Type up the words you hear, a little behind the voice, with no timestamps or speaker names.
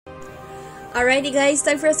Alrighty guys,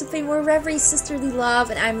 time for us to play more Reveries Sisterly Love,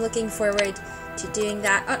 and I'm looking forward to doing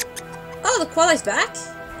that. Oh, the koala's back?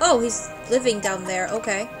 Oh, he's living down there,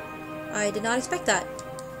 okay. I did not expect that.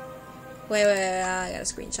 Wait, I gotta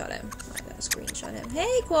screenshot him.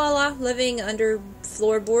 Hey koala, living under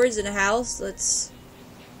floorboards in a house, That's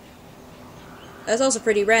also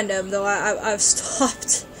pretty random, though I've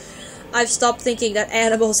stopped thinking that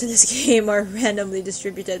animals in this game are randomly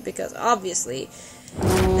distributed, because obviously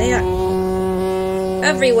they are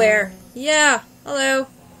everywhere. Yeah, hello.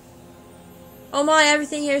 Oh my,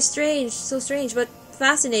 everything here is strange. So strange, but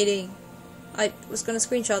fascinating. I was gonna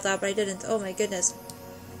screenshot that, but I didn't. Oh my goodness.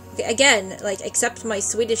 Okay, again, like, accept my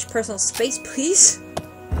Swedish personal space, please.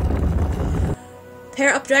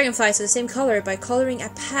 Pair up dragonflies of the same color by coloring a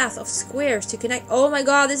path of squares to connect. Oh my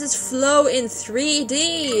god, this is flow in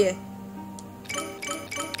 3D!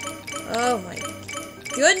 Oh my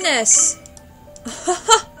goodness!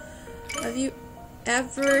 Have you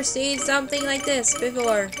ever seen something like this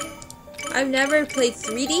before? I've never played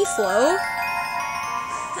 3D flow.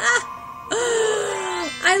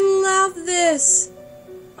 I love this!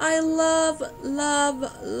 I love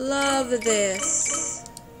this.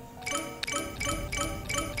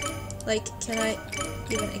 Like, can I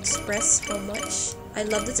even express how much I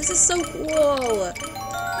love this? This is so cool!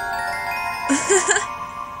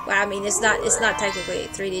 Well, I mean, it's not technically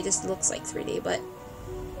 3D, it just looks like 3D, but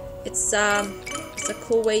it's a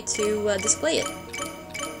cool way to display it.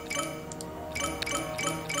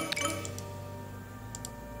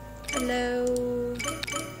 Hello,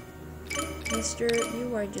 Mister,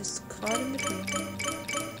 you are just caught in between.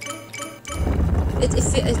 It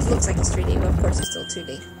looks like it's 3D, but of course it's still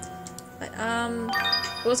 2D. But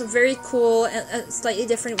it was a very cool and a slightly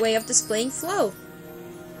different way of displaying flow.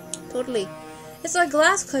 Totally. It's our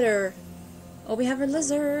glass cutter. Oh, we have our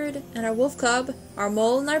lizard, and our wolf cub, our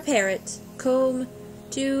mole, and our parrot. Comb,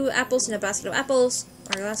 2 apples in a basket of apples,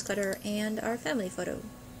 our glass cutter, and our family photo.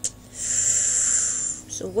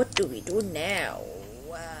 So what do we do now?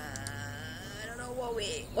 I don't know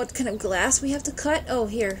what kind of glass we have to cut. Oh,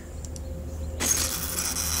 here.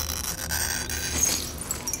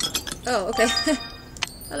 Oh, okay.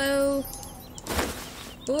 Hello.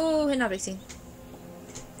 Ooh, not big scene.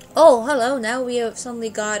 Oh, hello. Now we have suddenly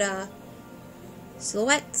got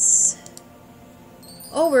silhouettes.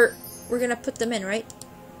 Oh, we're gonna put them in, right?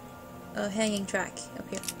 Hanging track up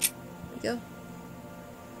here. There we go.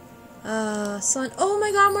 Sun. Oh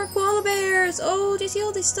my god, more koala bears! Oh, do you see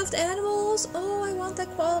all these stuffed animals? Oh, I want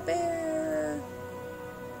that koala bear.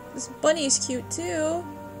 This bunny is cute too.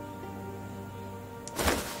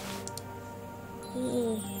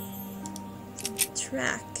 Ooh.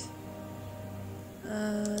 Track.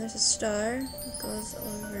 There's a star. It goes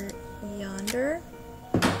over yonder.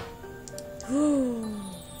 Ooh,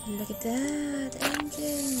 look at that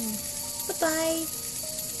engine. Bye-bye.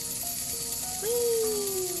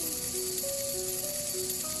 Whee!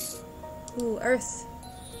 Ooh, Earth.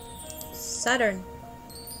 Saturn.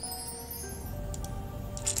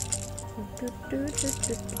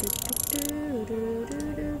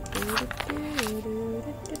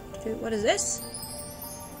 What is this?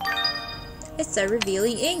 It's a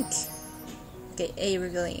revealing ink. Okay, a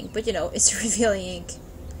revealing ink, but you know, it's a revealing ink.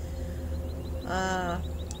 Oh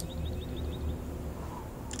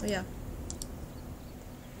yeah.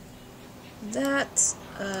 That,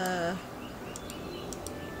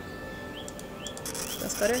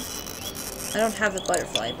 that's better. I don't have the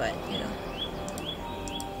butterfly, but, you know.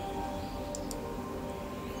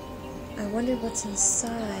 I wonder what's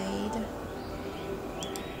inside.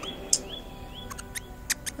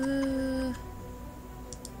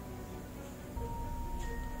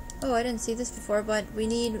 Oh, I didn't see this before, but we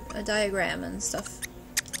need a diagram and stuff.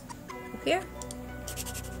 Up here?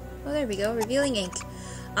 Oh, there we go. Revealing ink.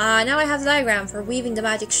 Now I have the diagram for weaving the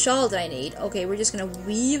magic shawl that I need. Okay, we're just gonna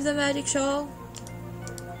weave the magic shawl.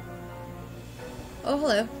 Oh,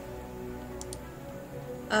 hello.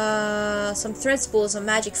 Some thread spools, some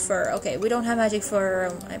magic fur. Okay, we don't have magic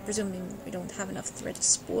fur. I presume we don't have enough thread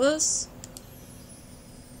spools.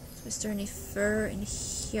 So is there any fur in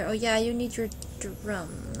here? Oh yeah, you need your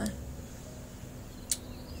drum.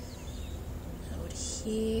 Out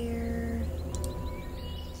here.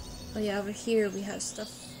 Oh yeah, over here we have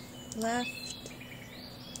stuff left.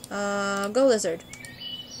 Go lizard.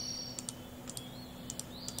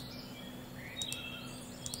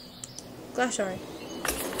 Glass shard.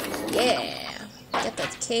 Yeah! Get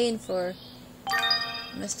that cane for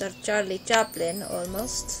Mr. Charlie Chaplin,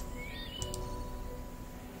 almost.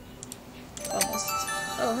 Almost.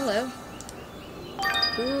 Oh, hello.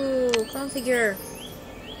 Ooh, configure.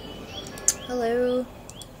 Hello.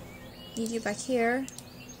 Need you back here.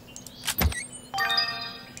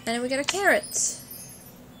 And then we got a carrot.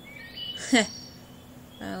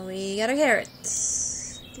 We got a carrot.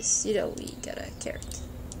 Just, you know, we got a carrot.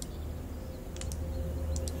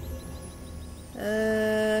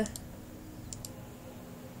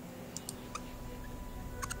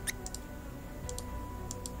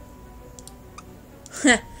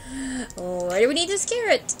 Oh, why do we need this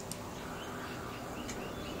carrot?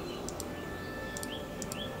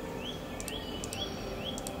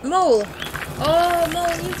 Mole! Oh,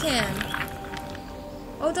 Mole, you can.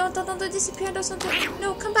 Oh, don't disappear, don't.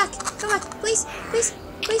 No, come back, please.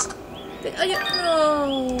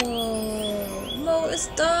 Oh, no. Mole is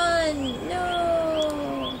done.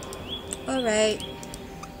 No. Alright.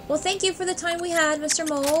 Well, thank you for the time we had, Mr.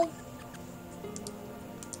 Mole.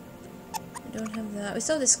 I don't have that. We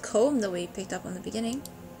saw this comb that we picked up on the beginning.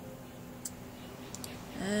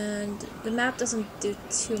 And the map doesn't do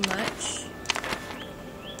too much.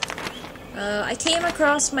 I came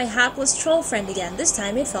across my hapless troll friend again. This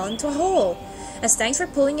time he fell into a hole. As thanks for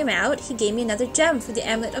pulling him out, he gave me another gem for the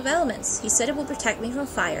Amulet of Elements. He said it will protect me from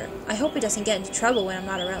fire. I hope he doesn't get into trouble when I'm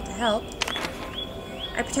not around to help.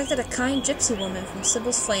 I protected a kind gypsy woman from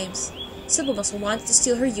Sybil's flames. Sybil must have wanted to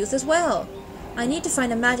steal her youth as well. I need to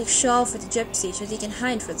find a magic shawl for the gypsy so he can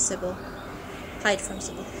hide from Sybil.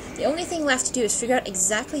 The only thing left to do is figure out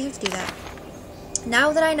exactly how to do that.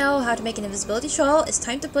 Now that I know how to make an invisibility shawl, it's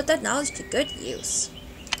time to put that knowledge to good use.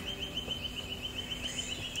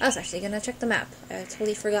 I was actually gonna check the map. I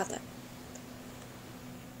totally forgot that.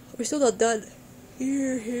 We're still not done.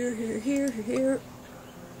 Here.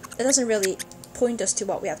 It doesn't really point us to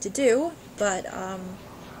what we have to do, but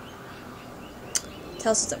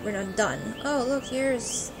tells us that we're not done. Oh, look,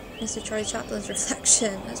 here's Mr. Charlie Chaplin's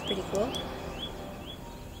reflection. That's pretty cool.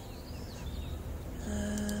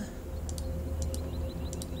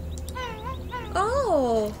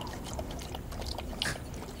 Oh!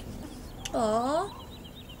 Aww.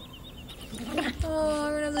 Oh,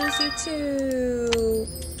 I'm gonna lose you too.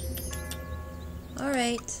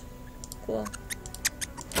 Alright. Cool.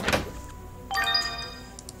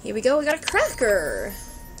 Here we go, we got a cracker!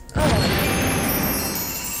 Oh.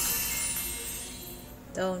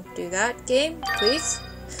 Don't do that, game, please.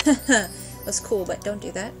 That's cool, but don't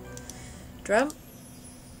do that. Drum.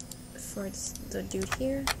 For the dude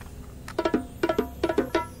here.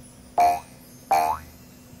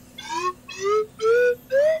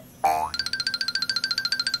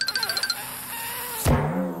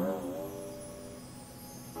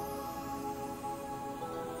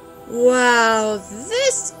 Wow,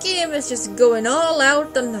 this game is just going all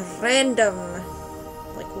out on random.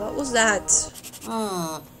 Like, what was that?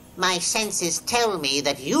 My senses tell me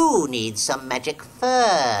that you need some magic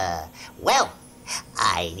fur. Well,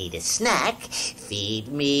 I need a snack. Feed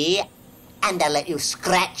me, and I'll let you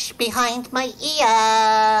scratch behind my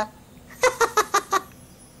ear.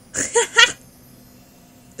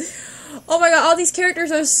 Oh my god, all these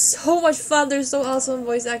characters are so much fun. They're so awesome.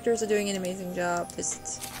 Voice actors are doing an amazing job.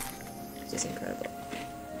 Just incredible.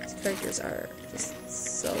 These characters are just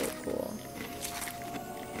so cool.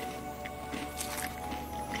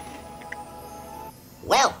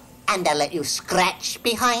 Well, and I'll let you scratch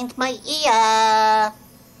behind my ear.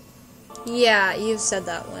 Yeah, you've said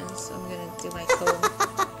that one, so I'm gonna do my comb.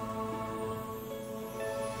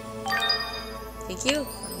 Thank you.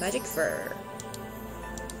 Magic fur.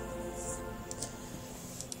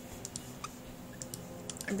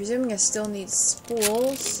 I'm presuming I still need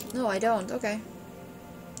spools. No, I don't. Okay.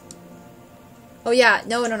 Oh yeah,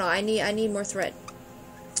 no. I need more thread.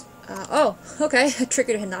 Oh, okay.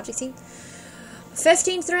 Triggered a hidden object scene.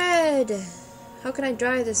 15 thread. How can I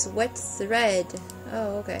dry this wet thread?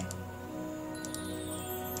 Oh, okay.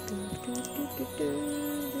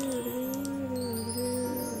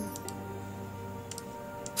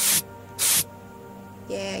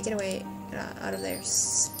 Yeah, get away. Get out of there,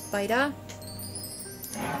 spider.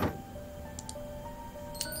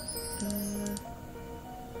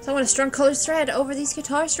 So I want a strong colored thread over these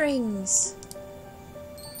guitar strings.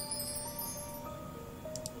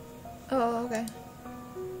 Oh, okay.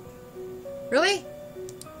 Really?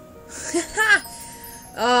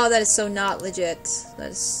 Oh, that is so not legit. That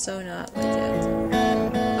is so not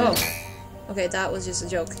legit. Oh. Okay, that was just a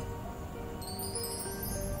joke.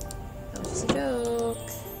 That was just a joke.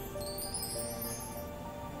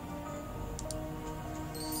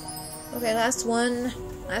 Okay, last one.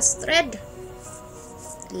 Last thread.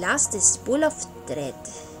 Last is spool of thread.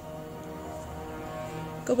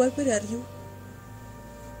 Come on, where are you?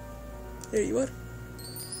 There you are.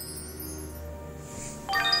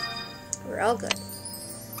 We're all good.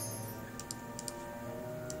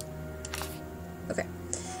 Okay.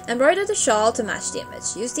 Embroider the shawl to match the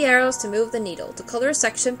image. Use the arrows to move the needle. To color a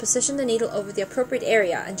section, position the needle over the appropriate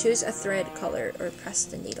area and choose a thread color or press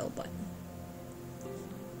the needle button.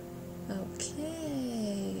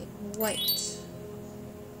 Okay. White.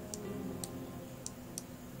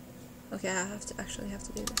 Okay, I actually have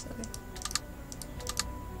to do this. Okay.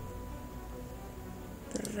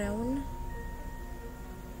 Brown.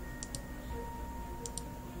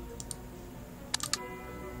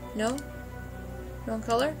 No? Wrong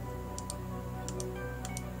color?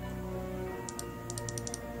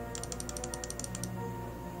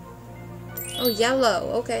 Oh,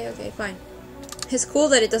 yellow. Okay, okay, fine. It's cool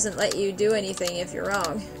that it doesn't let you do anything if you're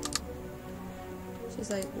wrong.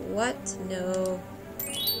 She's like, what? No.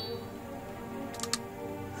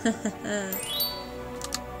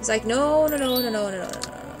 He's like, no, no, no, no, no, no, no, no, no, no,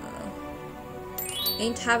 no.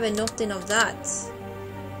 Ain't having nothing of that.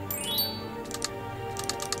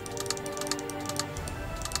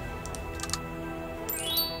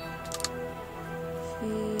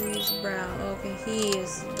 He's brown. Okay, he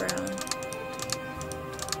is brown.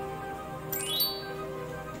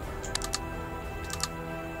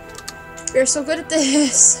 We're so good at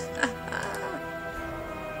this.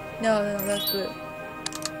 No, no, no, that's blue.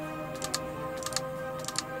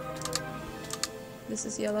 This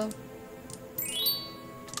is yellow.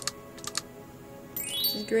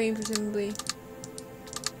 This is green, presumably.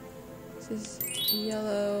 This is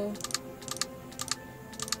yellow.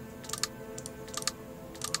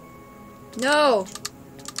 No!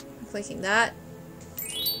 I'm clicking that.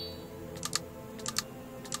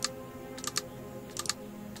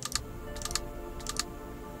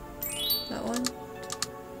 That one.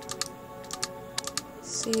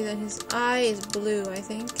 See, then his eye is blue, I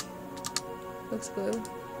think. Looks blue.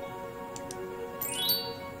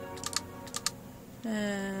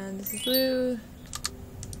 And this is blue.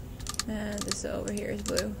 And this over here is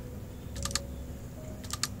blue.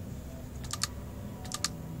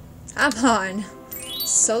 Come on!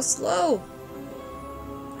 So slow!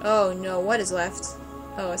 Oh no, what is left?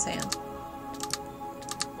 Oh, his hand.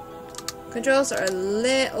 Controls are a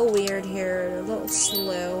little weird here, a little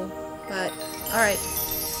slow, but alright.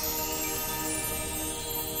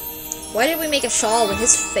 Why did we make a shawl with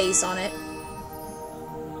his face on it?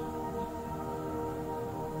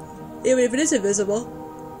 Even if it is invisible.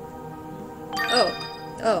 Oh.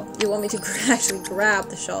 Oh, you want me to actually grab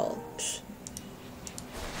the shawl. Psh.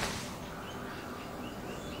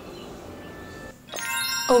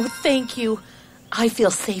 Oh, thank you. I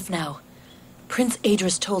feel safe now. Prince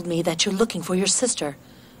Adris told me that you're looking for your sister.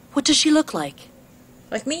 What does she look like?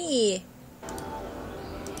 Like me.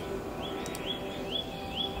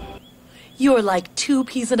 You're like two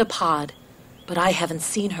peas in a pod, but I haven't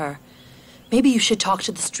seen her. Maybe you should talk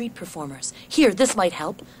to the street performers. Here, this might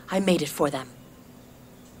help. I made it for them.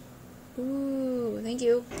 Ooh, thank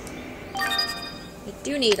you. I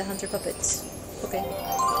do need a hunter puppet. Okay.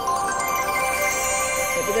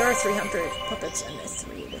 Maybe there are 3 hunter puppets and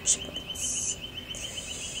 3 witch puppets.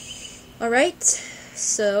 Alright,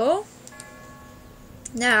 so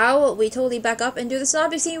now we totally back up and do the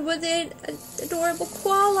zombie scene with an adorable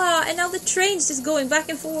koala. And now the train's just going back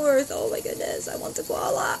and forth. Oh my goodness, I want the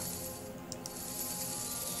koala.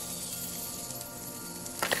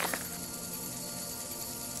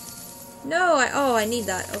 No, I need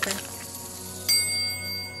that. Okay.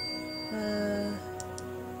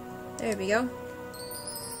 There we go.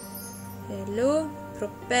 Hello,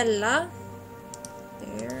 propella.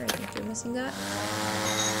 There, I think you're missing that.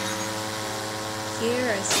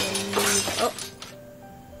 Here, I see a leaf.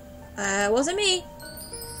 Oh! Wasn't me!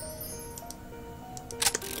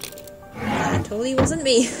 That totally wasn't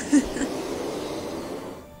me.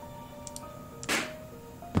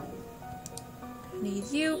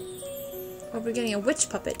 Need you. Oh, we're getting a witch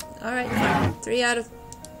puppet. Alright, fine. 3 out of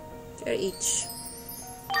each.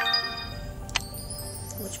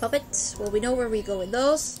 Witch puppet. Well, we know where we go with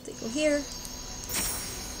those. They go here.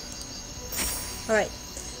 Alright.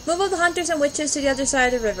 Move all the hunters and witches to the other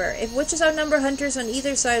side of the river. If witches outnumber hunters on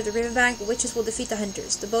either side of the riverbank, witches will defeat the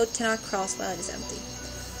hunters. The boat cannot cross while it is empty.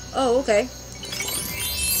 Oh, okay.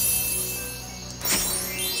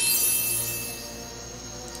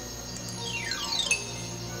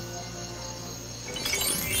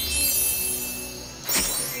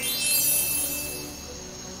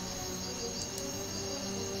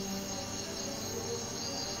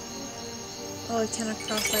 Oh, it cannot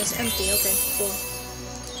cross while it's empty. Okay, cool.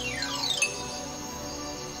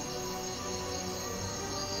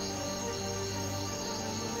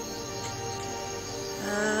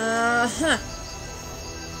 Huh.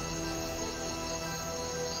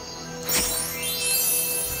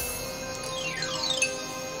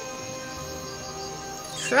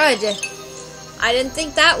 crud. I didn't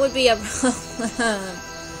think that would be a problem.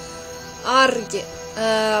 Arg.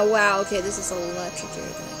 Wow, okay, this is a lot trickier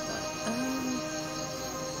than I thought.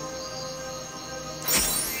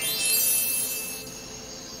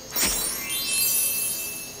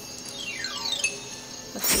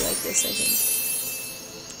 Let's do like this, I think.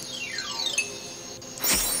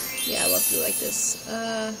 Yeah, let's do like this.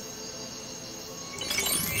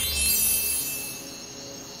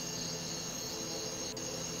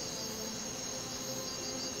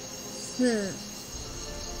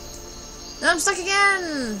 No, I'm stuck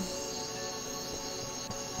again!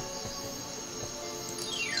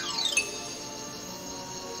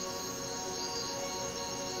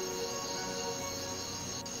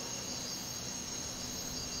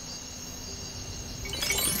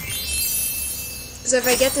 So if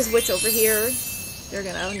I get this witch over here, they're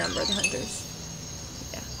gonna outnumber the hunters.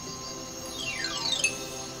 Yeah.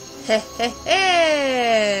 Heh heh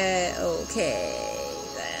heh! Okay.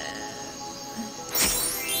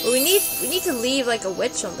 Well, we need to leave like a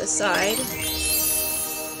witch on this side.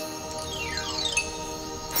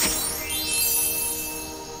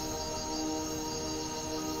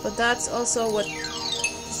 But that's also what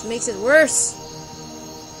just makes it worse.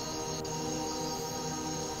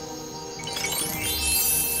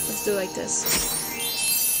 Let's do it like this.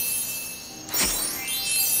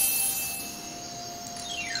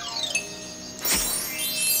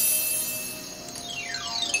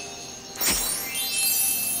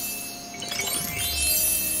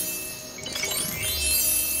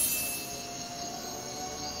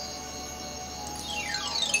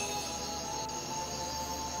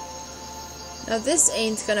 Now this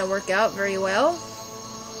ain't gonna work out very well.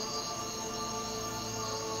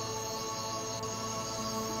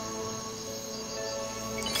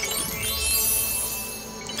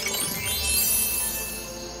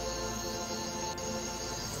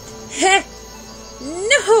 Heh!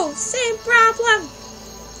 No! Same problem!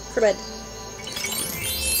 Crud.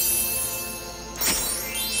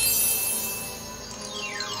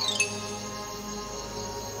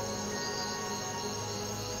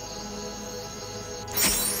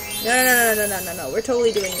 No. We're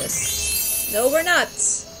totally doing this. No, we're not.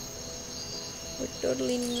 We're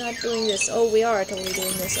totally not doing this. Oh, we are totally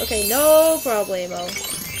doing this. Okay, no problemo.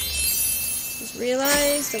 Just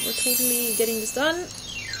realized that we're totally getting this done.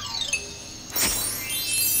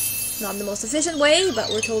 Not in the most efficient way, but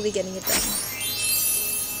we're totally getting it done.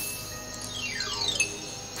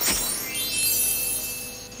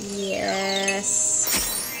 Yes.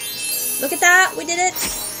 Look at that. We did it.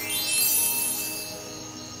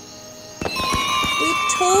 We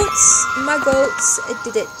totes my goats. It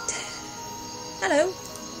did it. Hello.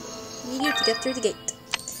 Need you to get through the gate.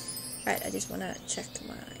 Alright, I just want to check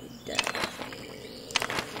my diary.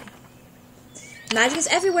 Magic is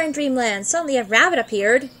everywhere in Dreamland. Suddenly a rabbit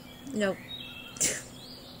appeared. No.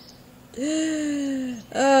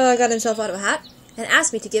 Oh, got himself out of a hat and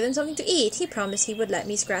asked me to give him something to eat. He promised he would let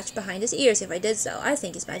me scratch behind his ears if I did so. I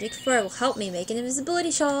think his magic fur will help me make an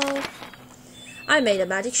invisibility shawl. I made a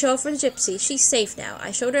magic shawl for the gypsy. She's safe now.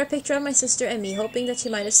 I showed her a picture of my sister and me, hoping that she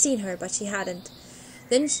might have seen her, but she hadn't.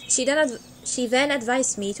 She then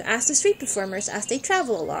advised me to ask the street performers, as they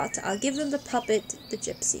travel a lot. I'll give them the puppet the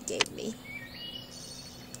gypsy gave me.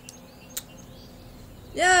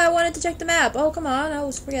 Yeah, I wanted to check the map. Oh, come on. I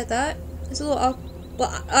always forget that. It's a little...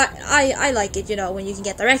 well, I like it, you know, when you can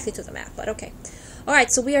get directly to the map, but okay.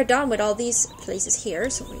 Alright, so we are done with all these places here.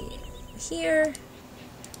 So we... here...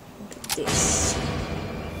 this.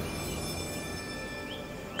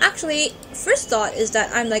 Actually, first thought is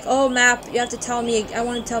that I'm like, oh, map, you have to tell me, I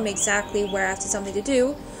want to tell me exactly where I have something to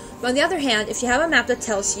do. But on the other hand, if you have a map that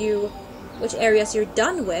tells you which areas you're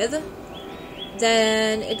done with,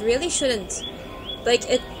 then it really shouldn't, like,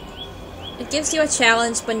 it gives you a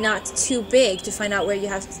challenge, but not too big to find out where you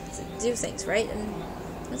have to do things, right? And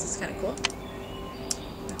this is kind of cool.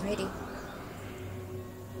 Alrighty.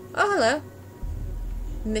 Oh, hello.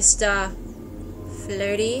 Mr.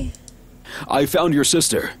 Flirty. I found your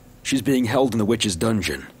sister. She's being held in the witch's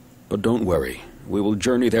dungeon. But don't worry. We will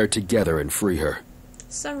journey there together and free her.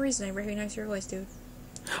 For some reason I recognize your voice, dude.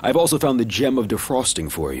 I've also found the gem of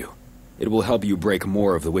defrosting for you. It will help you break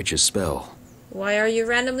more of the witch's spell. Why are you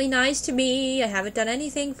randomly nice to me? I haven't done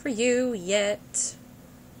anything for you yet.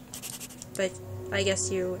 But I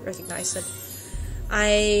guess you recognize that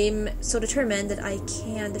I'm so determined that I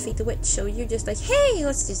can defeat the witch. So you're just like, hey,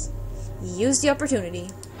 let's just use the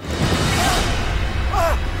opportunity.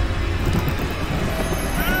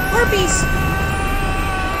 Harpies!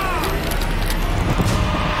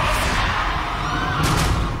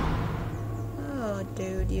 Oh,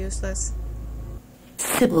 dude, useless.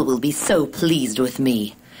 Sybil will be so pleased with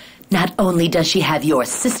me. Not only does she have your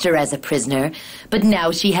sister as a prisoner, but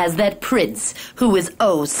now she has that prince who is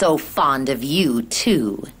oh so fond of you,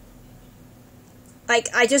 too. Like,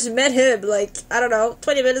 I just met him, like, I don't know,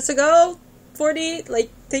 20 minutes ago? 40? Like,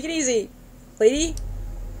 take it easy, lady.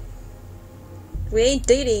 We ain't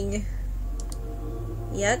dating.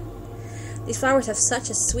 Yet. These flowers have such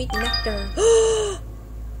a sweet nectar. Oh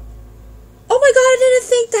my god, I didn't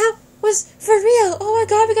think that was for real. Oh my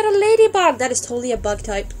god, we got a ladybug. That is totally a bug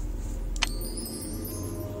type.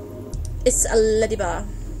 It's a ladybug.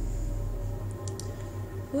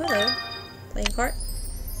 Hello. Playing card.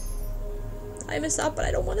 I messed up, but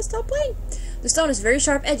I don't want to stop playing. The stone has very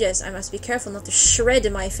sharp edges. I must be careful not to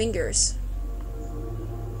shred my fingers.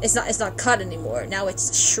 It's not cut anymore. Now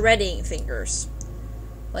it's shredding fingers.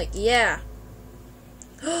 Like, yeah.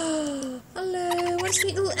 Hello, what a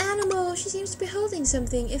sweet little animal. She seems to be holding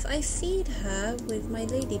something. If I feed her with my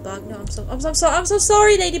ladybug. No, I'm so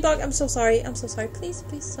sorry, ladybug. I'm so sorry. Please,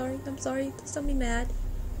 sorry. I'm sorry. Please don't be mad.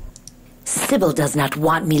 Sybil does not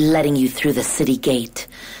want me letting you through the city gate.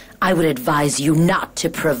 I would advise you not to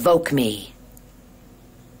provoke me.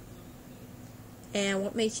 And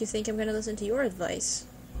what makes you think I'm gonna listen to your advice?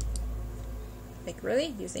 Like,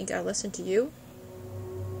 really? You think I'll listen to you?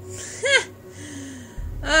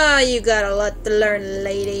 Ah, you got a lot to learn,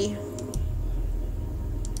 lady.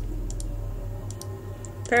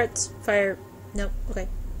 Parrots, fire. Nope, okay.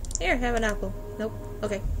 Here, have an apple. Nope,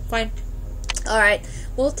 okay, fine. Alright,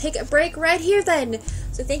 we'll take a break right here then.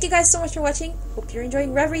 So thank you guys so much for watching. Hope you're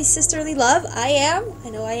enjoying Reveries Sisterly Love. I am.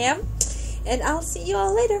 I know I am. And I'll see you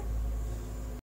all later.